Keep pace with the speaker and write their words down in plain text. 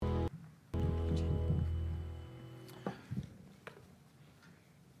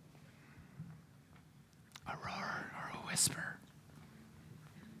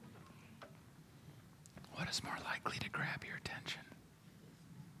is more likely to grab your attention?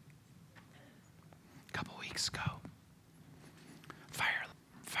 A couple weeks ago, fire alarm.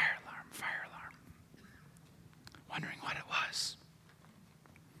 Wondering what it was.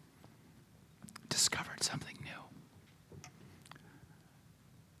 Discovered something new.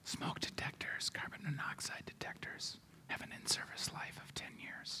 Smoke detectors, carbon monoxide detectors, have an in-service life of 10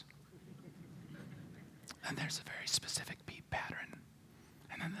 years. And there's a very specific beep pattern,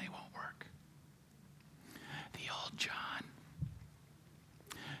 and then they won't work. The old John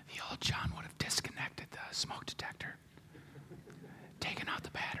would have disconnected the smoke detector, taken out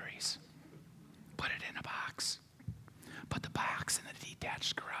the batteries, put it in a box, put the box in the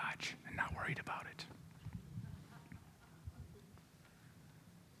detached garage, and not worried about it.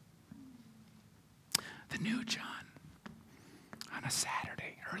 The new John, on a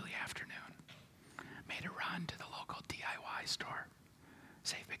Saturday, early afternoon, made a run to the local DIY store,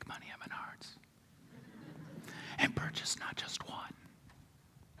 save big money at Menards, and purchased not just one,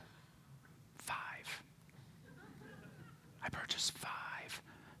 5. I purchased 5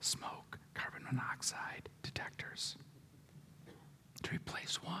 smoke carbon monoxide detectors to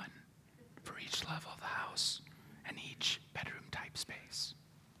replace one for each level of the house and each bedroom type space.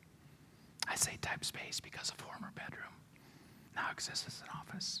 I say type space because a former bedroom now exists as an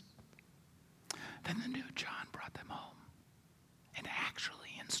office. Then the new John brought them home and actually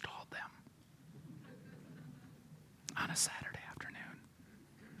installed them on a Saturday afternoon.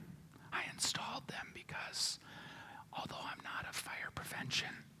 I installed them because although I'm not a fire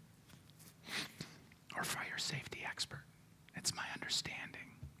prevention or fire safety expert, it's my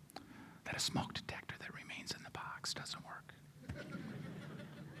understanding that a smoke detector that remains in the box doesn't work.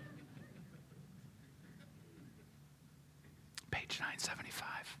 Page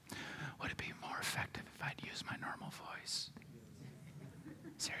 975. Would it be more effective if I'd use my normal voice?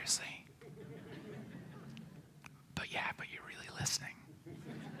 Seriously? But you're really listening.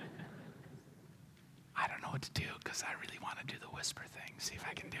 I don't know what to do because I really want to do the whisper thing. See if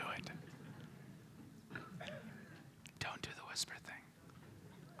I can do it. Don't do the whisper thing.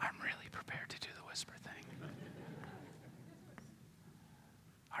 I'm really prepared to do the whisper thing.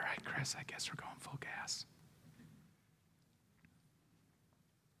 All right, Chris, I guess we're going full gas.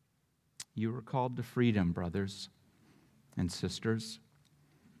 You are called to freedom, brothers and sisters.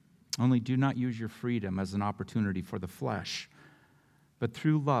 Only do not use your freedom as an opportunity for the flesh, but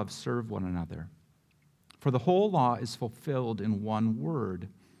through love serve one another. For the whole law is fulfilled in one word: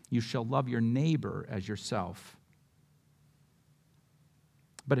 you shall love your neighbor as yourself.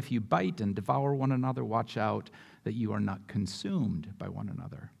 But if you bite and devour one another, watch out that you are not consumed by one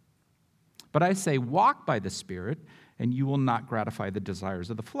another. But I say, walk by the Spirit, and you will not gratify the desires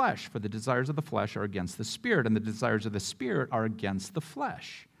of the flesh. For the desires of the flesh are against the Spirit, and the desires of the Spirit are against the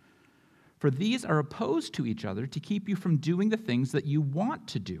flesh. For these are opposed to each other to keep you from doing the things that you want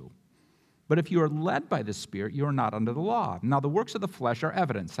to do. But if you are led by the Spirit, you are not under the law. Now the works of the flesh are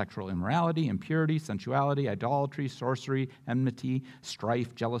evident: sexual immorality, impurity, sensuality, idolatry, sorcery, enmity,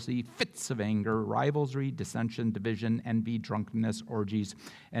 strife, jealousy, fits of anger, rivalry, dissension, division, envy, drunkenness, orgies,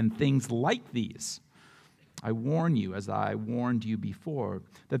 and things like these. I warn you, as I warned you before,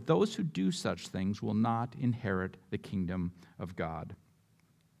 that those who do such things will not inherit the kingdom of God.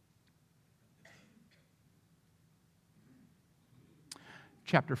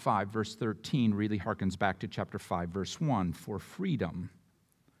 Chapter 5, verse 13 really harkens back to chapter 5, verse 1, for freedom.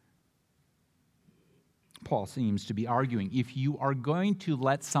 Paul seems to be arguing, if you are going to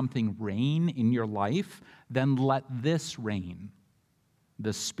let something reign in your life, then let this reign,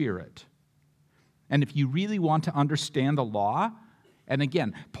 the Spirit. And if you really want to understand the law, and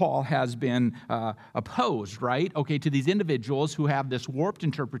again, Paul has been opposed, right? Okay, to these individuals who have this warped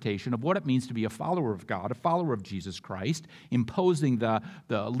interpretation of what it means to be a follower of God, a follower of Jesus Christ, imposing the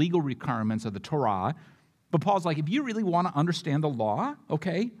legal requirements of the Torah. But Paul's like, if you really want to understand the law,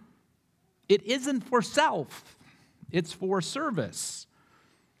 okay, it isn't for self, it's for service.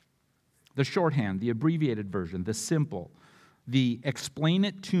 The shorthand, the abbreviated version, the simple, the explain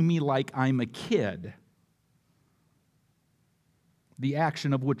it to me like I'm a kid. The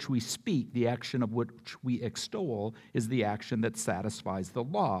action of which we speak, the action of which we extol, is the action that satisfies the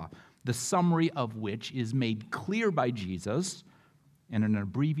law, the summary of which is made clear by Jesus and an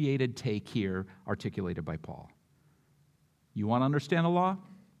abbreviated take here articulated by Paul. You want to understand the law?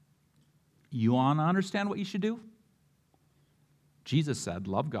 You want to understand what you should do? Jesus said,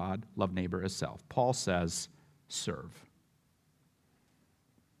 love God, love neighbor as self. Paul says, serve.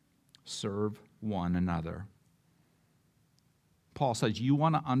 Serve one another. Paul says, you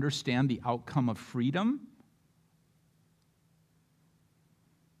want to understand the outcome of freedom?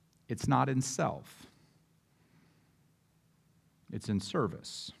 It's not in self. It's in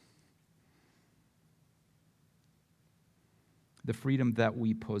service. The freedom that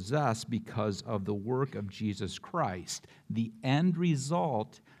we possess because of the work of Jesus Christ. The end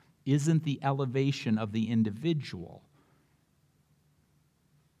result isn't the elevation of the individual.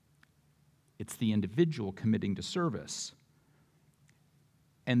 It's the individual committing to service.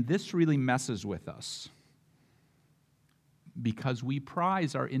 And this really messes with us because we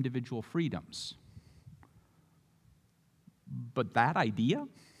prize our individual freedoms. But that idea,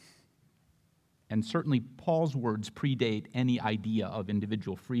 and certainly Paul's words predate any idea of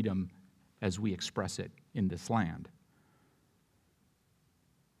individual freedom as we express it in this land.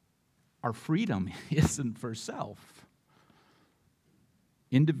 Our freedom isn't for self.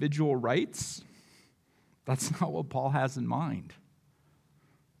 Individual rights, that's not what Paul has in mind.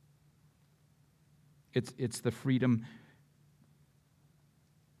 It's the freedom.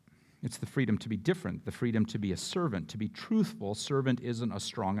 It's the freedom to be different, the freedom to be a servant, to be truthful. Servant isn't a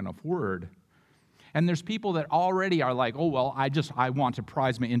strong enough word. And there's people that already are like, oh, well, I want to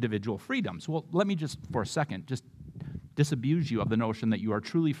prize my individual freedoms. Well, let me just, for a second, just disabuse you of the notion that you are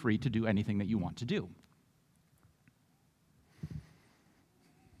truly free to do anything that you want to do.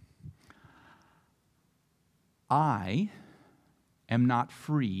 I am not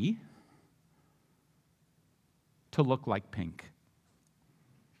free to look like pink.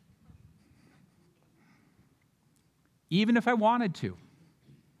 Even if I wanted to.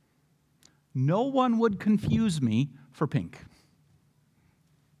 No one would confuse me for pink.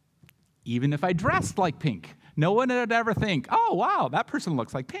 Even if I dressed like pink, no one would ever think, oh, wow, that person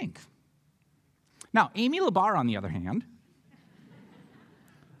looks like pink. Now, Amy Labar, on the other hand,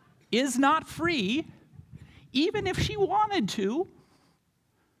 is not free, even if she wanted to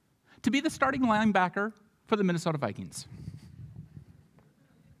be the starting linebacker for the Minnesota Vikings.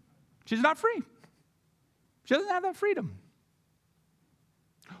 She's not free. She doesn't have that freedom.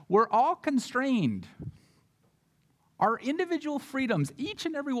 We're all constrained. Our individual freedoms, each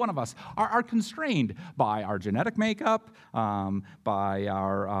and every one of us, are constrained by our genetic makeup, by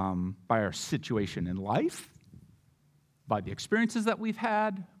our situation in life, by the experiences that we've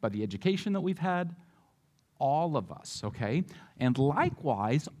had, by the education that we've had. All of us, okay? And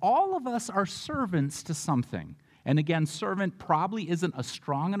likewise, all of us are servants to something. And again, servant probably isn't a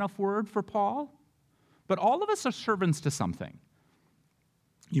strong enough word for Paul, but all of us are servants to something.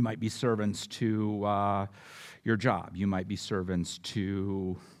 You might be servants to your job. You might be servants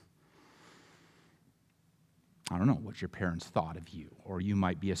to, I don't know, what your parents thought of you. Or you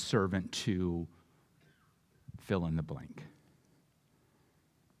might be a servant to fill in the blank.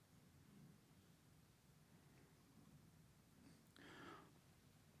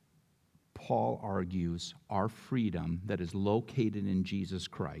 Paul argues our freedom that is located in Jesus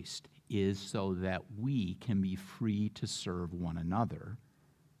Christ is so that we can be free to serve one another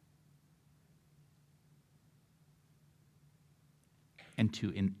and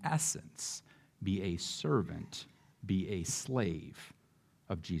to, in essence, be a servant, be a slave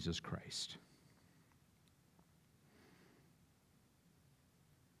of Jesus Christ.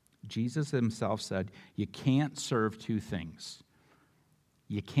 Jesus himself said, you can't serve two things.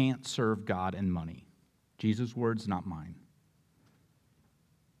 You can't serve God and money. Jesus' words, not mine.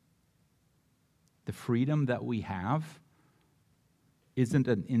 The freedom that we have isn't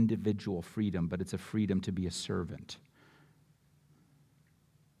an individual freedom, but it's a freedom to be a servant.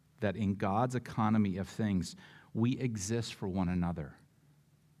 That in God's economy of things, we exist for one another.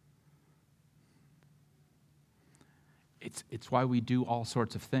 It's why we do all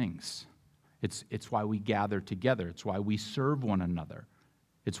sorts of things. It's why we gather together. It's why we serve one another.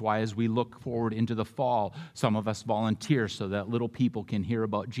 It's why as we look forward into the fall, some of us volunteer so that little people can hear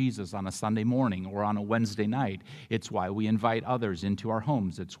about Jesus on a Sunday morning or on a Wednesday night. It's why we invite others into our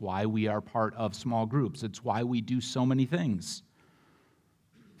homes. It's why we are part of small groups. It's why we do so many things.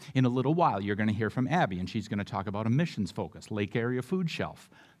 In a little while, you're going to hear from Abby, and she's going to talk about a missions focus, Lake Area Food Shelf.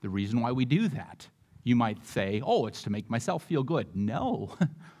 The reason why we do that, you might say, oh, it's to make myself feel good. No.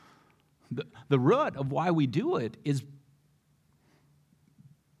 The root of why we do it is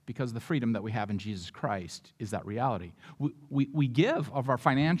because the freedom that we have in Jesus Christ is that reality. We give of our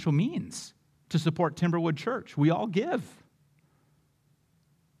financial means to support Timberwood Church. We all give.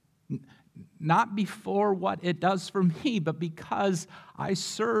 Not before what it does for me, but because I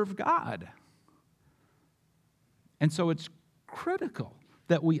serve God. And so it's critical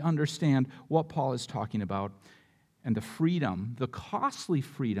that we understand what Paul is talking about and the freedom, the costly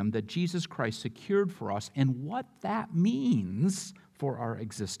freedom that Jesus Christ secured for us and what that means for our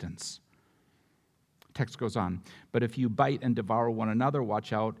existence. Text goes on, but if you bite and devour one another,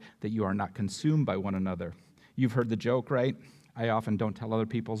 watch out that you are not consumed by one another. You've heard the joke, right? I often don't tell other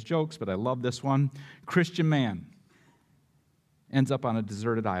people's jokes, but I love this one. Christian man ends up on a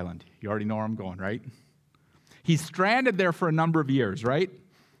deserted island. You already know where I'm going, right? He's stranded there for a number of years, right?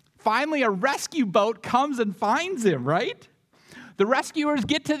 Finally, a rescue boat comes and finds him, right? The rescuers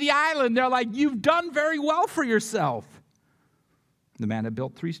get to the island. They're like, you've done very well for yourself. The man had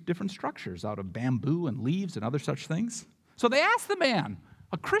built 3 different structures out of bamboo and leaves and other such things. So they asked the man,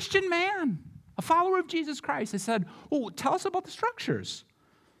 a Christian man, a follower of Jesus Christ. They said, oh, tell us about the structures.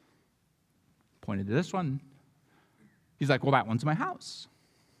 Pointed to this one. He's like, well, that one's my house.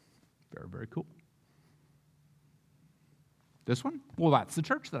 Very, very cool. This one? Well, that's the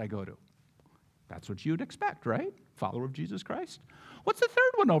church that I go to. That's what you'd expect, right? Follower of Jesus Christ. What's the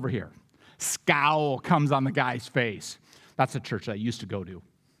third one over here? Scowl comes on the guy's face. That's the church I used to go to.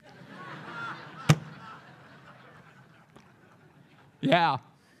 Yeah.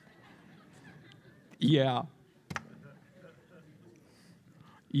 Yeah.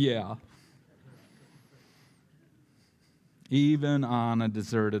 Yeah. Even on a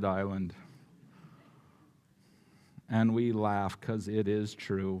deserted island. And we laugh because it is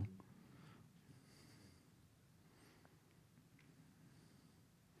true.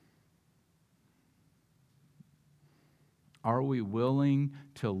 Are we willing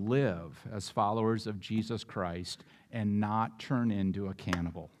to live as followers of Jesus Christ and not turn into a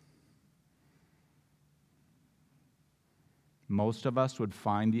cannibal? Most of us would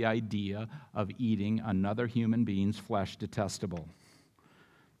find the idea of eating another human being's flesh detestable.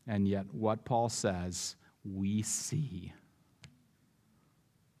 And yet, what Paul says, we see.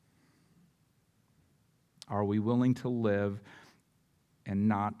 Are we willing to live and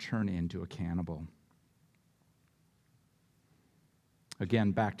not turn into a cannibal?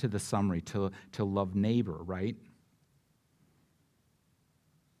 Again, back to the summary, to love neighbor, right?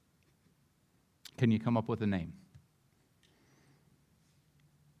 Can you come up with a name?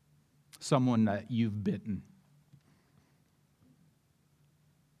 Someone that you've bitten.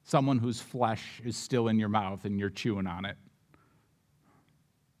 Someone whose flesh is still in your mouth and you're chewing on it.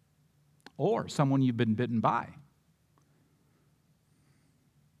 Or someone you've been bitten by.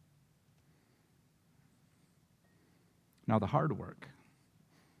 Now the hard work.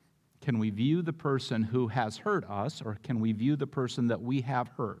 Can we view the person who has hurt us, or can we view the person that we have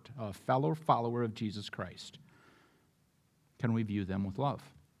hurt, a fellow follower of Jesus Christ? Can we view them with love?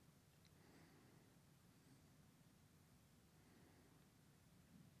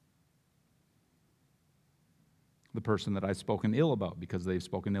 The person that I've spoken ill about because they've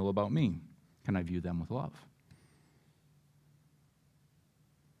spoken ill about me, can I view them with love?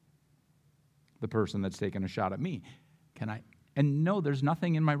 The person that's taken a shot at me, can I? And no, there's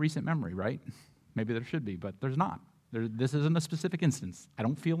nothing in my recent memory, right? Maybe there should be, but there's not. This isn't a specific instance. I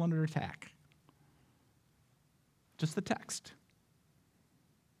don't feel under attack. Just the text.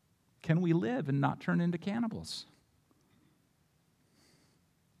 Can we live and not turn into cannibals?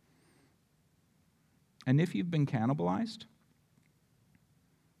 And if you've been cannibalized,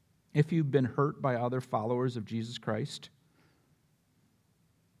 if you've been hurt by other followers of Jesus Christ,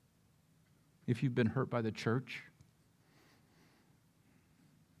 if you've been hurt by the church,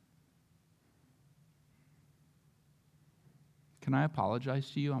 can I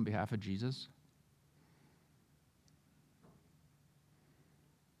apologize to you on behalf of Jesus?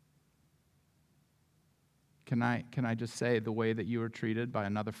 Can I just say the way that you were treated by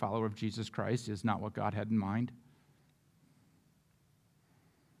another follower of Jesus Christ is not what God had in mind?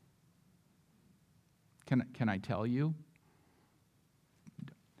 Can I tell you?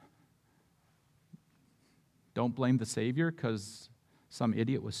 Don't blame the Savior because some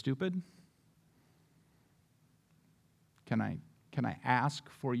idiot was stupid. Can I ask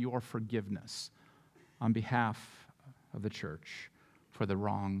for your forgiveness on behalf of the church for the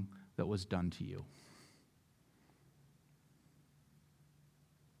wrong that was done to you?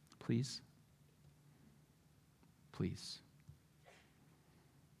 Please? Please.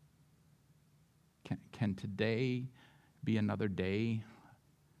 Can today be another day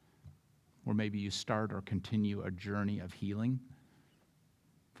where maybe you start or continue a journey of healing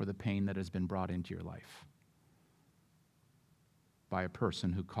for the pain that has been brought into your life by a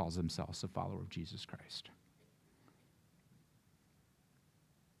person who calls themselves a follower of Jesus Christ?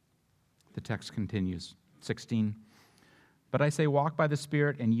 The text continues, 16. But I say, walk by the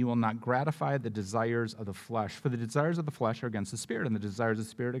Spirit, and you will not gratify the desires of the flesh. For the desires of the flesh are against the Spirit, and the desires of the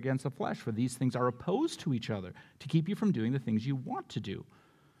Spirit against the flesh. For these things are opposed to each other, to keep you from doing the things you want to do.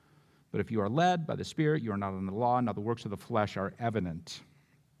 But if you are led by the Spirit, you are not under the law. Now the works of the flesh are evident.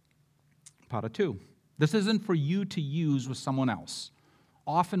 Part 2. This isn't for you to use with someone else.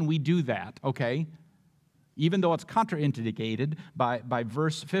 Often we do that, okay? Even though it's contraindicated by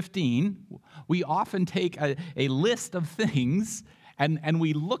verse 15, we often take a list of things and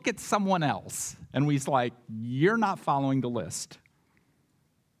we look at someone else and we're like, you're not following the list.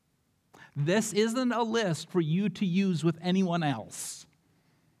 This isn't a list for you to use with anyone else.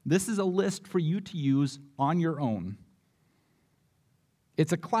 This is a list for you to use on your own.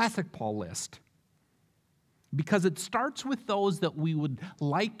 It's a classic Paul list because it starts with those that we would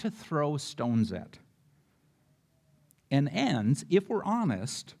like to throw stones at and ends, if we're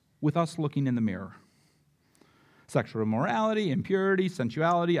honest, with us looking in the mirror. Sexual immorality, impurity,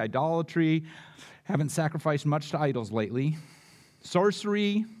 sensuality, idolatry, haven't sacrificed much to idols lately,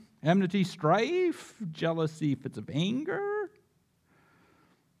 sorcery, enmity, strife, jealousy, fits of anger.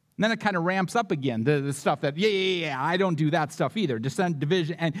 And then it kind of ramps up again, the stuff that, I don't do that stuff either. Dissent,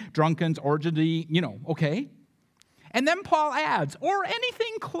 division, and drunkenness, orgy, okay. And then Paul adds, or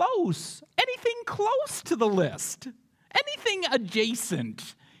anything close to the list, anything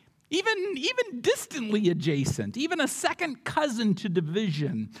adjacent, even distantly adjacent, even a second cousin to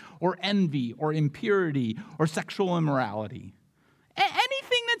division or envy or impurity or sexual immorality.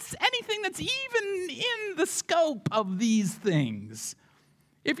 Anything that's even in the scope of these things.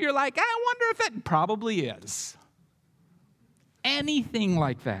 If you're like, I wonder if it probably is. Anything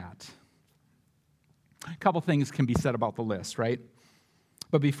like that. A couple things can be said about the list, right?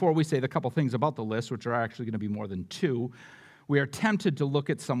 But before we say the couple things about the list, which are actually going to be more than two, we are tempted to look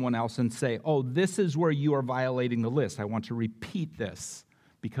at someone else and say, oh, this is where you are violating the list. I want to repeat this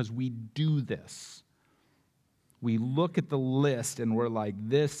because we do this. We look at the list and we're like,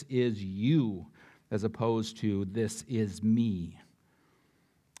 this is you, as opposed to this is me.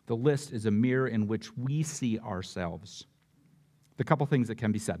 The list is a mirror in which we see ourselves. The couple things that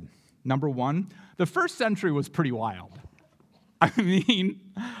can be said. Number one, the first century was pretty wild. I mean,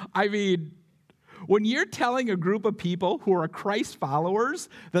 when you're telling a group of people who are Christ followers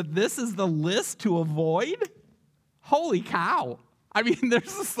that this is the list to avoid, holy cow. I mean, there's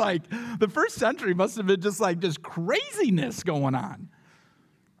just like, the first century must have been just craziness going on.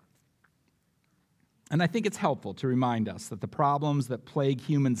 And I think it's helpful to remind us that the problems that plague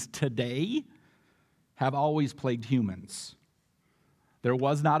humans today have always plagued humans. There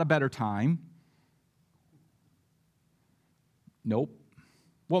was not a better time. Nope.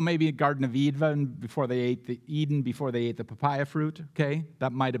 Well, maybe a Garden of Eden before they ate the papaya fruit, okay?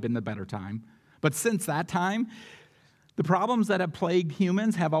 That might have been the better time. But since that time, the problems that have plagued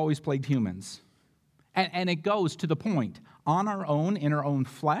humans have always plagued humans. And it goes to the point, on our own, in our own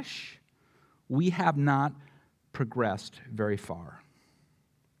flesh, we have not progressed very far.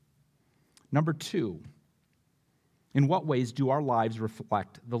 Number two, in what ways do our lives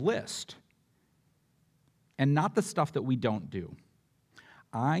reflect the list? And not the stuff that we don't do.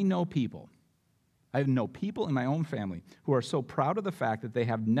 I know people in my own family who are so proud of the fact that they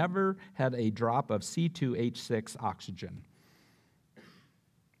have never had a drop of C2H6 oxygen.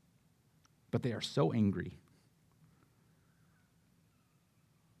 But they are so angry.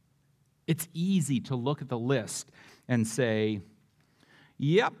 It's easy to look at the list and say,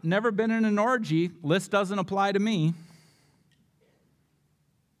 yep, never been in an orgy, list doesn't apply to me.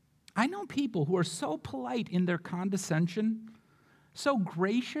 I know people who are so polite in their condescension, so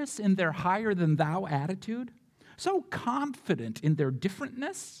gracious in their higher-than-thou attitude, so confident in their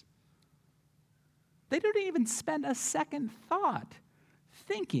differentness, they don't even spend a second thought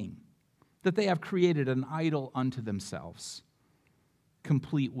thinking that they have created an idol unto themselves,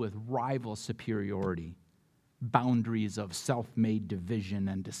 complete with rival superiority, boundaries of self-made division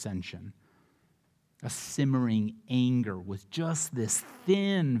and dissension, a simmering anger with just this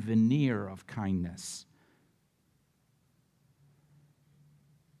thin veneer of kindness,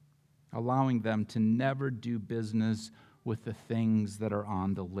 allowing them to never do business with the things that are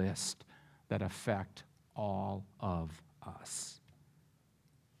on the list that affect all of us.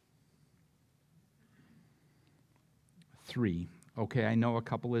 3. Okay, I know a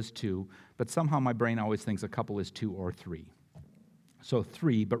couple is 2, but somehow my brain always thinks a couple is 2 or 3. So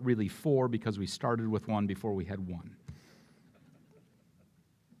 3, but really 4 because we started with 1 before we had 1.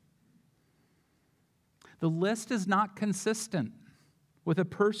 The list is not consistent with a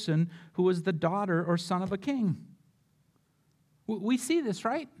person who is the daughter or son of a king. We see this,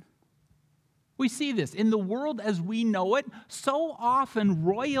 right? We see this. In the world as we know it, so often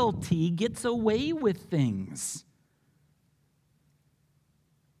royalty gets away with things.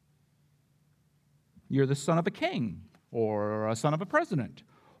 You're the son of a king, or a son of a president,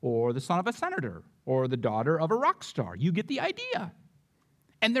 or the son of a senator, or the daughter of a rock star. You get the idea.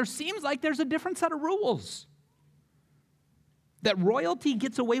 And there seems like there's a different set of rules. That royalty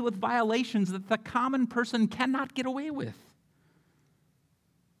gets away with violations that the common person cannot get away with.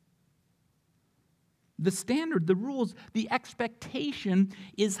 The standard, the rules, the expectation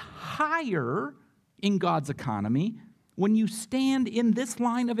is higher in God's economy when you stand in this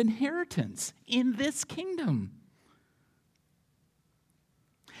line of inheritance, in this kingdom.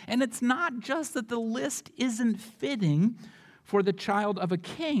 And it's not just that the list isn't fitting for the child of a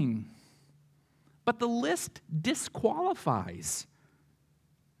king, but the list disqualifies.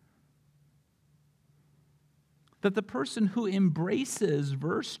 That the person who embraces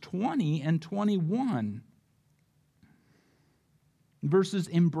verse 20 and 21 versus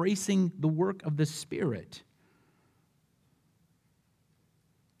embracing the work of the Spirit.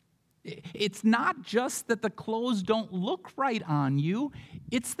 It's not just that the clothes don't look right on you.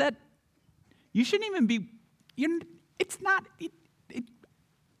 It's that you shouldn't even be, it's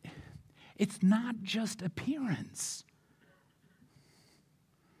not just appearance.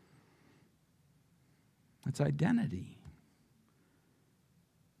 It's identity.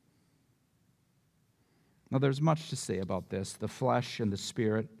 Now, there's much to say about this, the flesh and the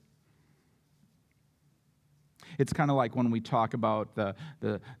spirit. It's kind of like when we talk about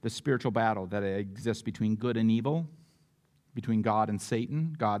the spiritual battle that exists between good and evil, between God and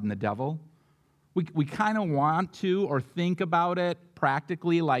Satan, God and the devil. We kind of want to or think about it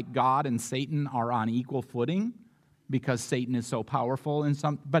practically like God and Satan are on equal footing because Satan is so powerful in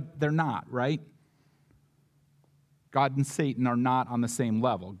some, but they're not, right? God and Satan are not on the same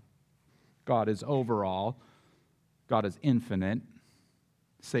level. God is overall. God is infinite.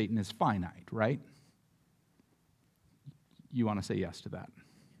 Satan is finite, right? You want to say yes to that?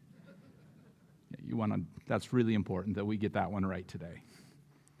 That's really important that we get that one right today.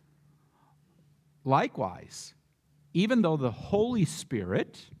 Likewise, even though the Holy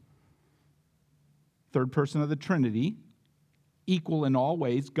Spirit, third person of the Trinity, equal in all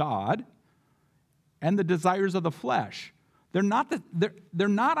ways, God, and the desires of the flesh, they're not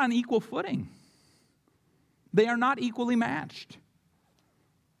on equal footing. They are not equally matched.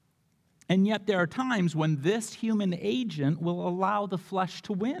 And yet there are times when this human agent will allow the flesh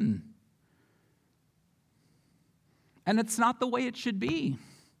to win. And it's not the way it should be.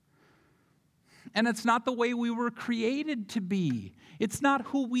 And it's not the way we were created to be. It's not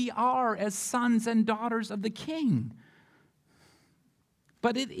who we are as sons and daughters of the King.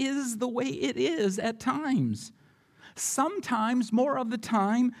 But it is the way it is at times. Sometimes more of the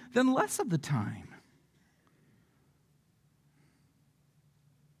time than less of the time.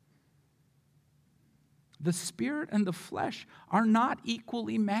 The spirit and the flesh are not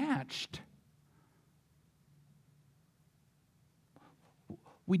equally matched.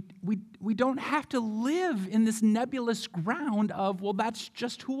 We don't have to live in this nebulous ground of, well, that's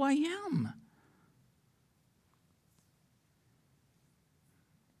just who I am.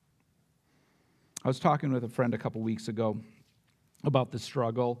 I was talking with a friend a couple weeks ago about the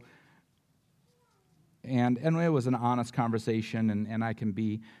struggle, and it was an honest conversation, and I can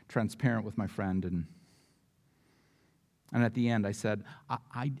be transparent with my friend. And at the end, I said,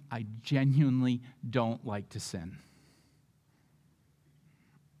 I genuinely don't like to sin.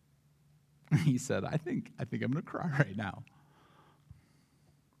 He said, I think I'm going to cry right now.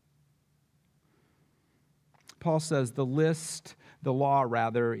 Paul says the law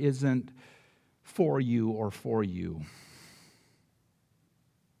rather, isn't for you or for you.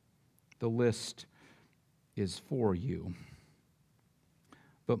 The list is for you.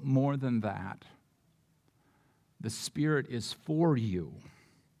 But more than that, the Spirit is for you.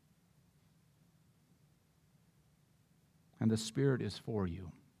 And the Spirit is for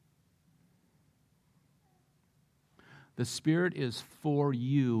you. The Spirit is for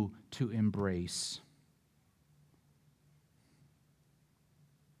you to embrace.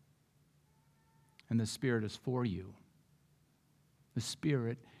 And the Spirit is for you. The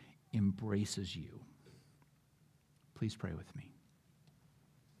Spirit embraces you. Please pray with me.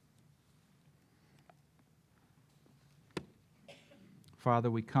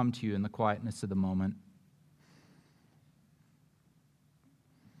 Father, we come to you in the quietness of the moment.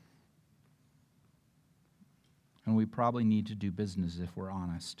 And we probably need to do business if we're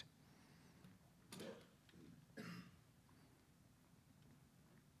honest.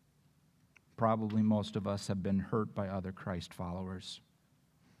 Probably most of us have been hurt by other Christ followers.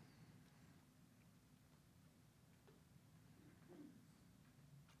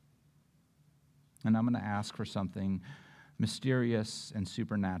 And I'm going to ask for something mysterious and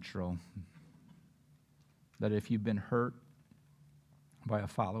supernatural. That if you've been hurt by a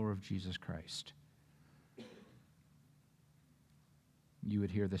follower of Jesus Christ, you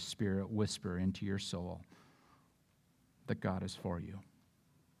would hear the Spirit whisper into your soul that God is for you.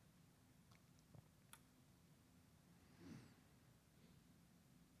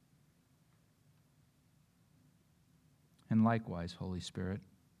 And likewise, Holy Spirit,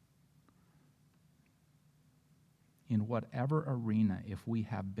 in whatever arena, if we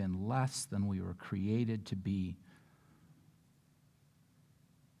have been less than we were created to be,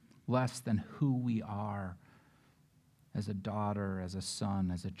 less than who we are as a daughter, as a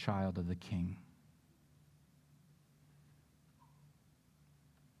son, as a child of the King,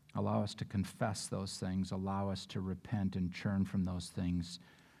 allow us to confess those things, allow us to repent and turn from those things,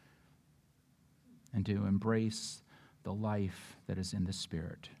 and to embrace the life that is in the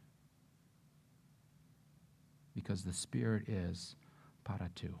Spirit. Because the Spirit is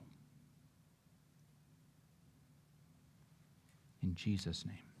paratu. In Jesus'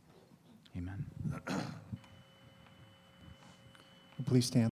 name, amen. Please stand.